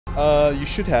You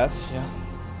should have, yeah.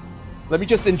 Let me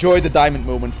just enjoy the diamond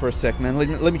moment for a sec, man.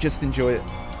 Let me just enjoy it.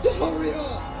 Just hurry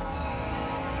up!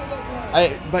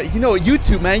 But you know,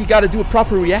 YouTube, man, you gotta do a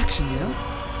proper reaction, you know?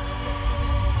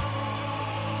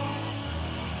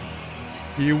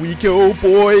 Here we go,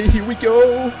 boy, here we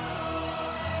go!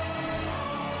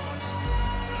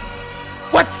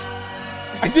 What?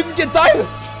 I didn't get diamond!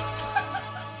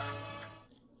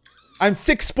 I'm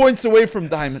 6 points away from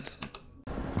diamond.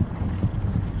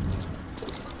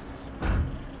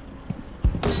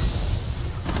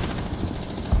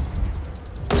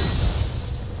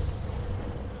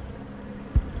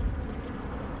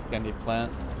 Candy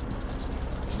plant.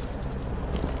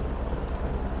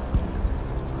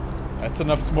 That's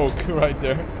enough smoke right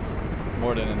there.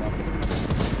 More than enough.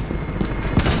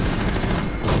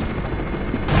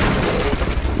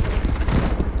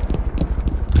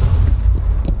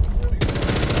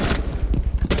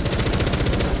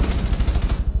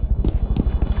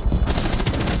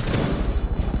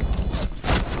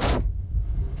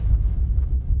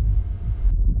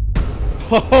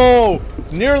 Oh,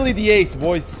 nearly the ace,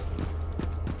 boys.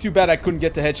 Too bad I couldn't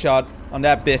get the headshot on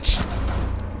that bitch.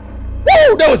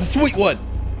 Woo! That was a sweet one.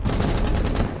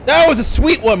 That was a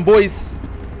sweet one, boys.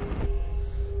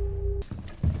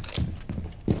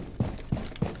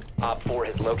 Op 4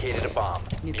 has located a bomb.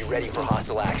 Be ready for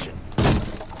hostile action.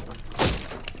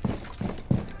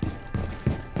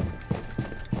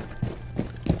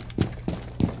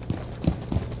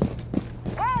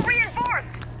 All reinforced.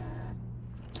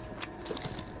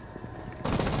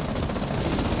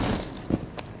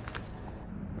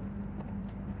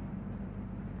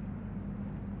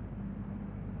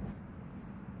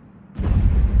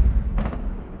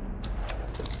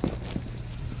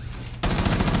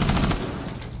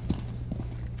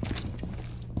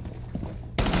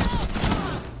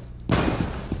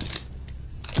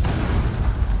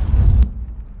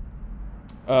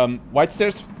 White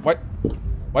stairs.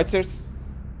 White stairs.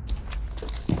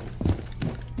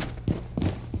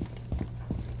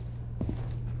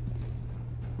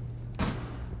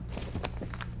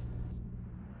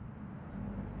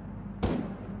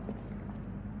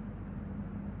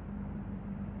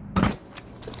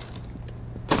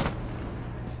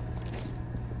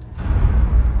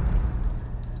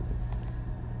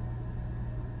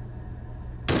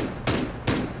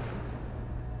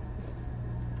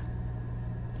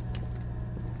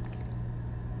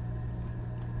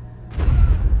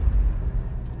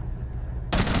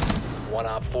 One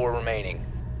Op 4 remaining.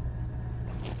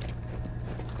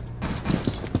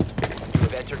 You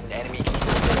have entered an enemy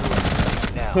control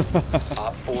area. Now,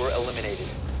 Op 4 eliminated.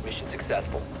 Mission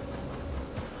successful.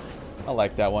 I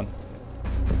like that one.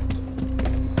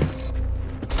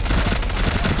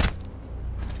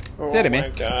 Oh Did it, my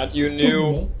man. god, you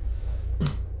knew.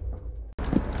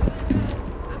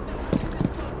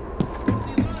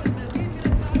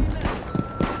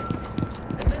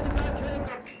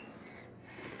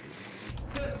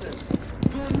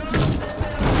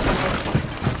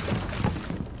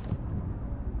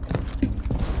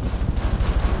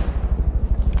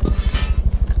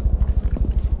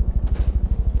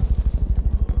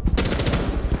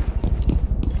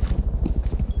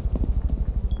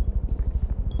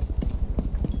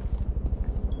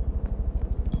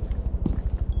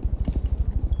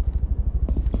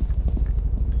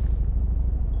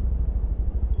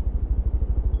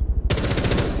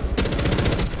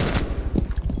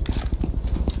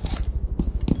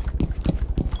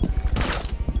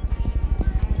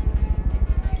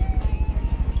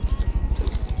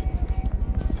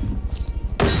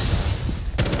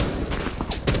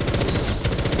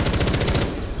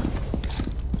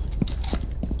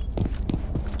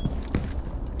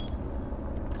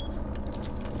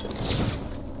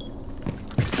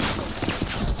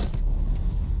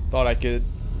 Thought I could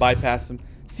bypass him.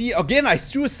 See, again, I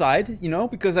suicide, you know,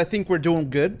 because I think we're doing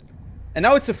good. And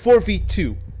now it's a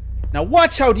 4v2. Now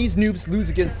watch how these noobs lose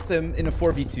against them in a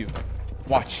 4v2.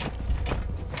 Watch.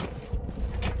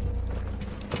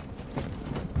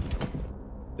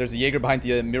 There's a Jaeger behind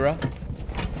the mirror.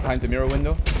 Behind the mirror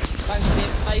window.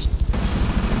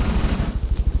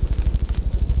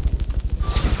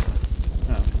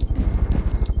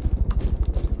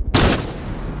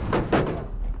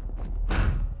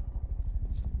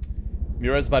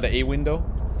 Mira's by the A window.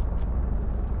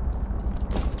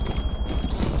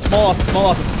 Small office, small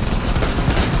office.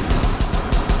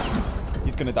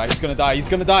 He's gonna die, he's gonna die, he's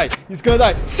gonna die, he's gonna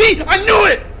die. See! I knew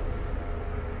it!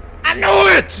 I knew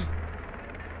it!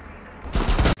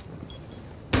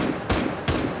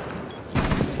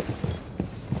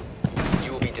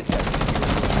 You will be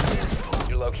detected.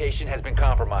 Your location has been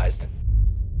compromised.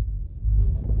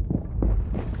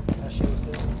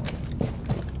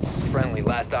 friendly,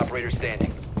 last operator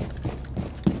standing.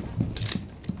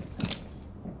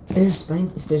 Stairs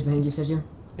behind you, Sergio.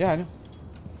 Yeah, I know.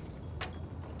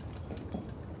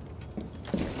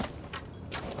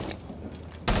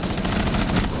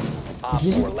 Op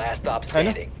Diffuser? 4, last stop I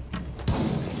know. standing.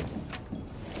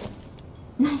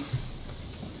 Nice.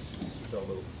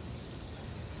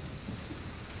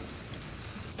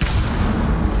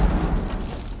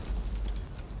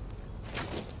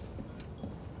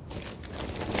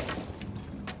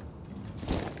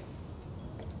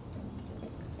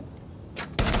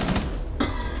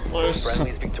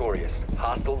 Friendly is victorious.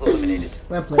 Hostiles eliminated.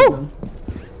 Well played, man.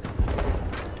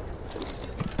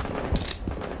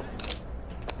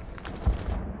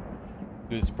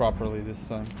 Do this properly this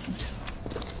time.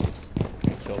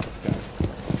 Kill this guy.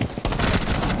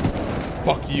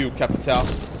 Fuck you, Capital.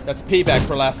 That's payback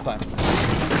for last time.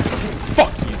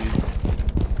 Fuck you, dude.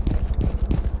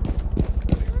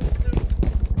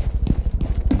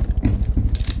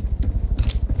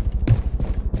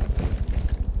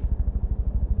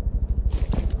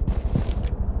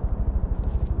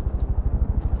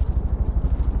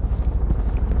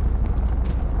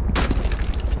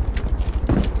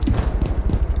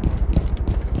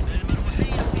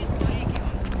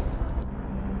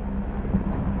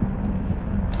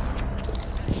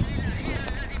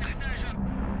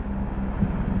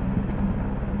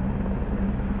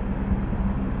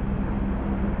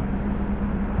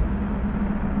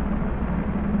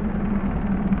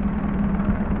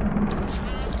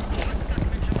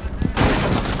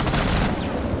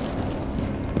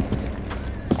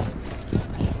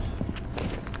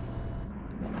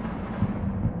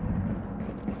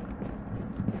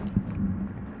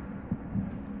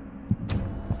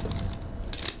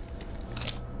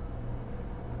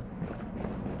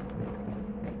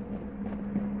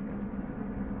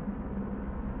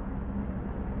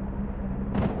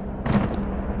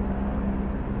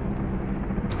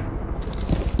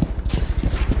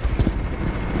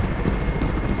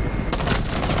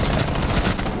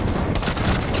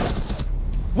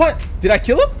 What? Did I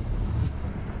kill him?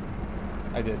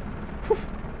 I did. Whew.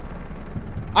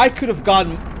 I could have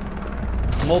gotten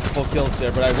multiple kills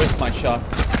there, but I whiffed my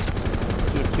shots.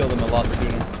 Should have killed him a lot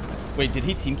sooner. Wait, did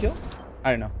he team kill?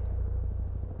 I don't know.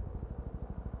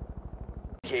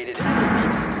 Located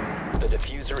and defused. The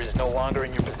diffuser is no longer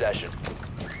in your possession.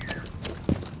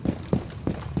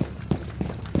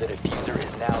 The diffuser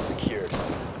is now secured.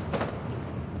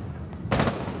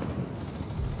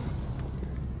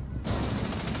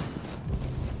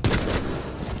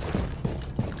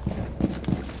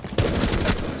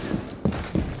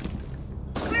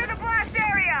 Clear the blast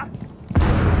area!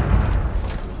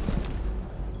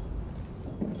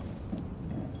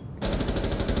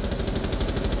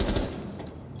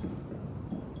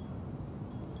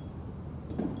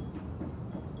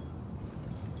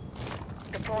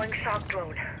 Deploying shock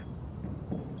drone.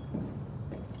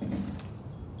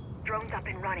 Drone's up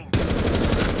and running.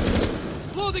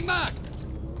 Loading mag!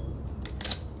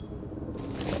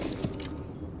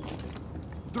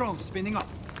 Drone spinning up.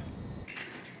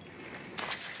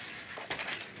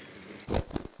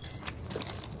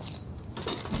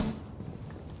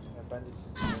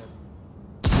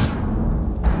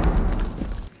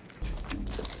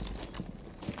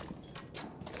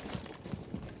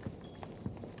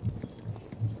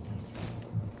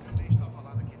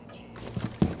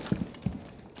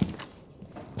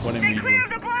 One in Stay me clear room. of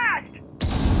the blast!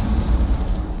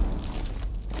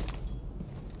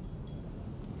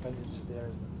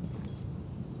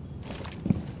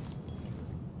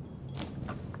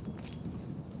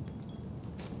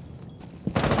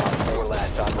 Op 4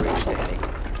 last operator standing.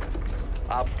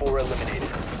 Op 4 eliminated.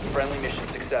 Friendly mission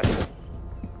successful.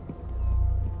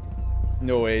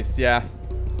 No ways, yeah.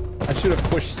 I should have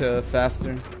pushed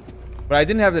faster. But I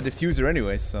didn't have the diffuser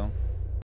anyway, so.